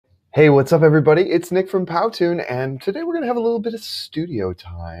Hey, what's up, everybody? It's Nick from Powtoon, and today we're going to have a little bit of studio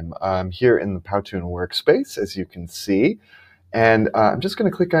time here in the Powtoon workspace, as you can see. And I'm just going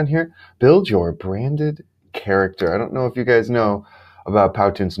to click on here, build your branded character. I don't know if you guys know about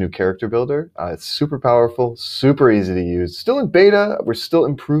Powtoon's new character builder. It's super powerful, super easy to use. Still in beta, we're still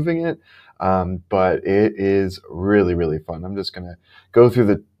improving it, but it is really, really fun. I'm just going to go through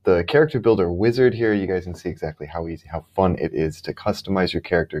the character builder wizard here. You guys can see exactly how easy, how fun it is to customize your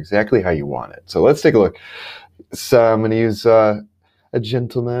character exactly how you want it. So let's take a look. So I'm going to use a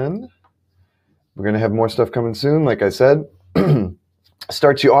gentleman. We're going to have more stuff coming soon, like I said.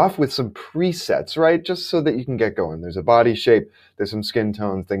 Starts you off with some presets, right? Just so that you can get going. There's a body shape, there's some skin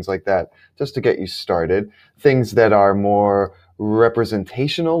tone, things like that, just to get you started. Things that are more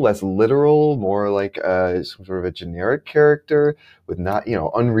representational, less literal, more like some sort of a generic character with not,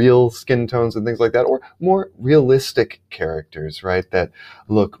 unreal skin tones and things like that, or more realistic characters, right? That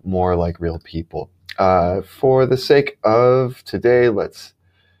look more like real people. For the sake of today, let's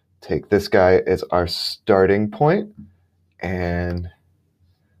take this guy as our starting point, and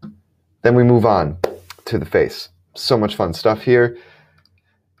then we move on to the face. So much fun stuff here.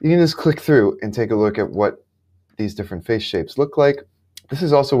 You can just click through and take a look at what these different face shapes look like. This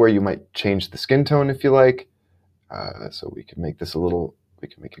is also where you might change the skin tone if you like. So we could make this we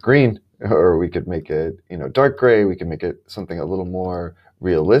could make it green, or we could make it, dark gray. We could make it something a little more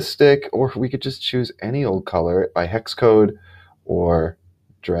realistic, or we could just choose any old color by hex code or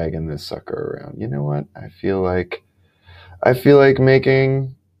dragging this sucker around. You know what? I feel like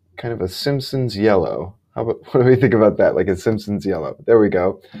making kind of a Simpsons yellow. What do we think about that? Like a Simpsons yellow. There we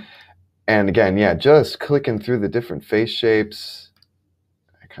go. And again, yeah, just clicking through the different face shapes.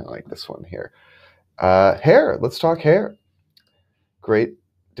 I kind of like this one here. Hair. Let's talk hair. Great.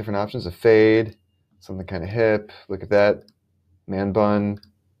 Different options of fade, something kind of hip. Look at that. Man bun,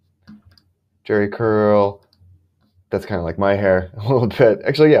 jerry curl. That's kind of like my hair a little bit.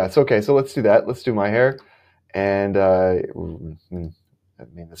 Actually, yeah, it's okay. So let's do that. Let's do my hair. And the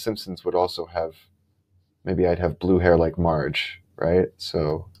Simpsons would also have, maybe I'd have blue hair like Marge, right?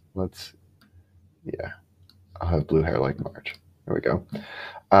 So I'll have blue hair like Marge. There we go.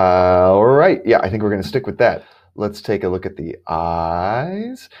 All right, yeah, I think we're going to stick with that. Let's take a look at the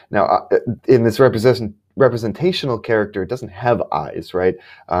eyes. Now, in this representational character, it doesn't have eyes, right?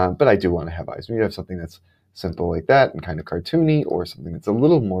 But I do want to have eyes. We have something that's simple like that and kind of cartoony, or something that's a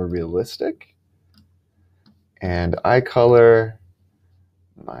little more realistic. And eye color,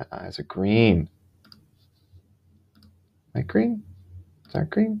 my eyes are green. Light green? Dark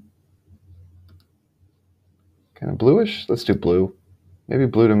green? Kind of bluish? Let's do blue. Maybe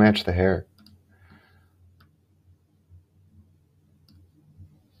blue to match the hair.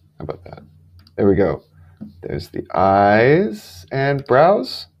 How about that? There we go. There's the eyes. And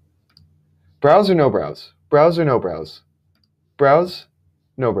brows? Brows or no brows? Brows or no brows? Brows?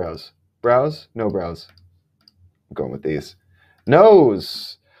 No brows. Brows? No brows. I'm going with these.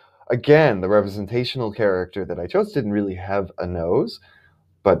 Nose! Again, the representational character that I chose didn't really have a nose.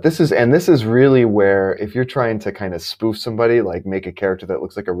 But this is really where, if you're trying to kind of spoof somebody, like make a character that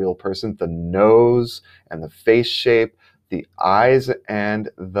looks like a real person, the nose and the face shape, the eyes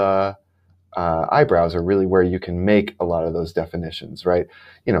and the eyebrows are really where you can make a lot of those definitions, right?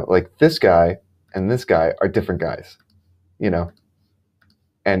 Like this guy and this guy are different guys,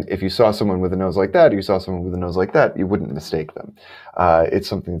 And if you saw someone with a nose like that, or you saw someone with a nose like that, you wouldn't mistake them. It's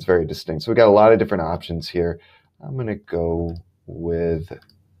something that's very distinct. So we got a lot of different options here. I'm going to go with,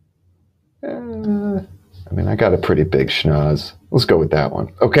 I got a pretty big schnoz. Let's go with that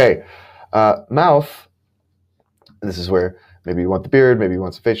one. Okay, mouth. This is where maybe you want the beard, maybe you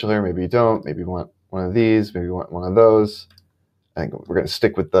want some facial hair, maybe you don't, maybe you want one of these, maybe you want one of those. I think we're going to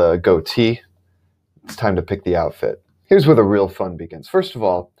stick with the goatee. It's time to pick the outfit. Here's where the real fun begins. First of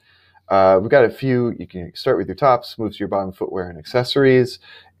all, we've got a few. You can start with your tops, move to your bottom footwear and accessories,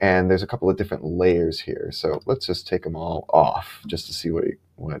 and there's a couple of different layers here. So let's just take them all off just to see what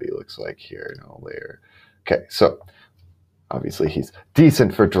he looks like here. Layer. Okay, so obviously he's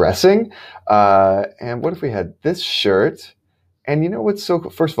decent for dressing. And what if we had this shirt? And what's so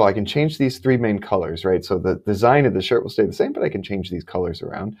cool? First of all, I can change these three main colors, right? So the design of the shirt will stay the same, but I can change these colors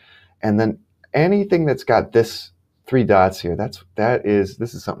around. And then anything that's got this 3 dots here,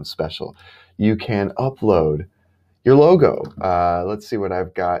 this is something special. You can upload your logo. Let's see what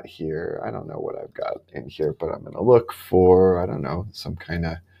I've got here. I don't know what I've got in here, but I'm going to look for, I don't know, some kind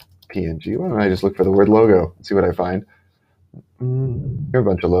of PNG. Why don't I just look for the word logo and see what I find? Here are a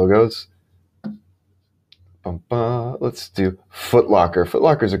bunch of logos. Let's do Foot Locker. Foot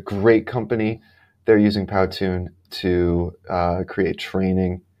Locker is a great company. They're using Powtoon to create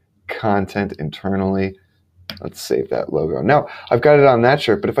training content internally. Let's save that logo. Now, I've got it on that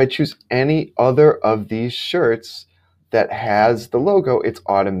shirt, but if I choose any other of these shirts that has the logo, it's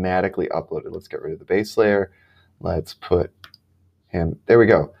automatically uploaded. Let's get rid of the base layer. Let's put him. There we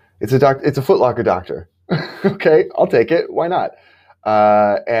go. It's a Foot Locker doctor. Okay, I'll take it. Why not?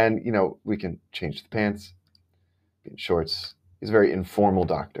 And you know, we can change the pants, shorts. He's a very informal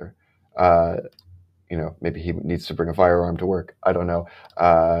doctor. You know, maybe he needs to bring a firearm to work. I don't know.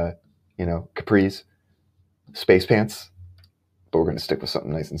 You know, capris, space pants. But we're going to stick with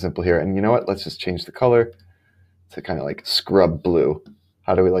something nice and simple here. And you know what? Let's just change the color to kind of like scrub blue.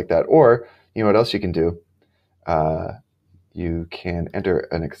 How do we like that? Or, you know what else you can do? You can enter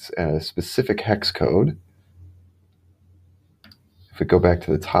a specific hex code. If we go back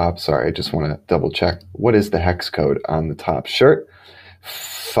to the top, sorry, I just want to double check. What is the hex code on the top shirt?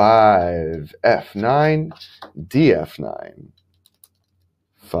 5F9DF9.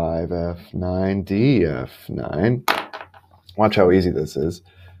 5F9DF9. Watch how easy this is.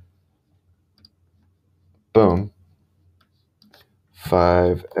 Boom.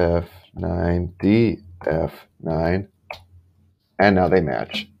 5F9DF9. And now they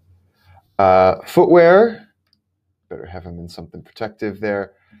match. Footwear. Better have them in something protective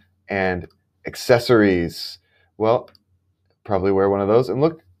there. And accessories. Well, probably wear one of those. And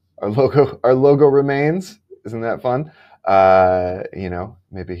look, our logo remains. Isn't that fun? You know,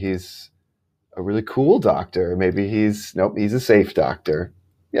 maybe he's a really cool doctor. Maybe he's a safe doctor.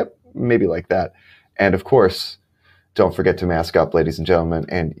 Yep, maybe like that. And of course, don't forget to mask up, ladies and gentlemen,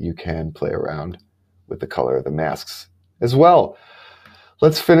 and you can play around with the color of the masks as well.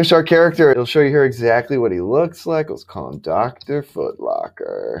 Let's finish our character. It'll show you here exactly what he looks like. Let's call him Dr.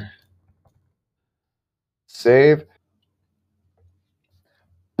 Footlocker. Save.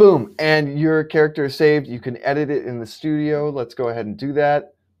 Boom, and your character is saved. You can edit it in the studio. Let's go ahead and do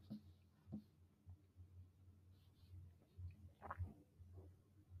that.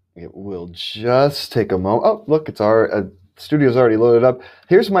 It will just take a moment. Oh, look, it's our studio's already loaded up.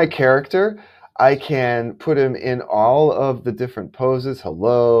 Here's my character. I can put him in all of the different poses,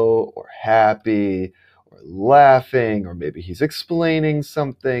 hello, or happy, or laughing, or maybe he's explaining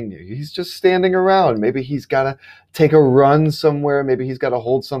something. Maybe he's just standing around. Maybe he's got to take a run somewhere. Maybe he's got to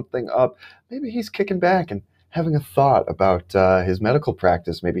hold something up. Maybe he's kicking back and having a thought about his medical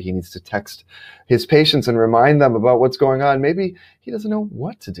practice. Maybe he needs to text his patients and remind them about what's going on. Maybe he doesn't know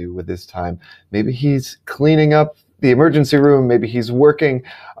what to do with his time. Maybe he's cleaning up the emergency room. Maybe he's working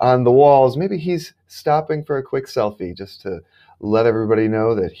on the walls. Maybe he's stopping for a quick selfie just to let everybody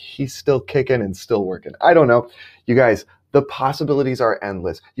know that he's still kicking and still working. I don't know. You guys, the possibilities are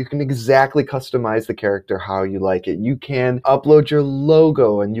endless. You can exactly customize the character how you like it. You can upload your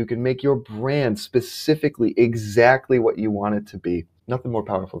logo and you can make your brand specifically exactly what you want it to be. Nothing more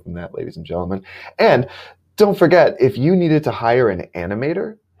powerful than that, ladies and gentlemen. And don't forget, if you needed to hire an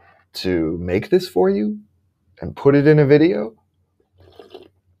animator to make this for you and put it in a video,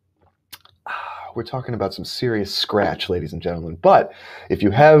 we're talking about some serious scratch, ladies and gentlemen. But if you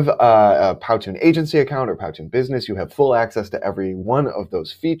have a Powtoon agency account or Powtoon business, you have full access to every one of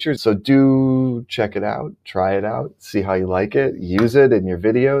those features. So do check it out, try it out, see how you like it, use it in your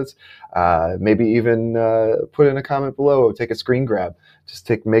videos. Maybe even put in a comment below, take a screen grab.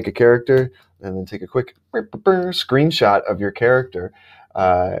 Just make a character and then take a quick screenshot of your character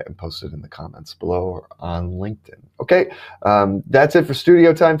and post it in the comments below or on LinkedIn. Okay, that's it for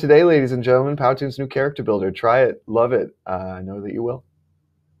studio time today, ladies and gentlemen. Powtoon's new character builder. Try it, love it. I know that you will.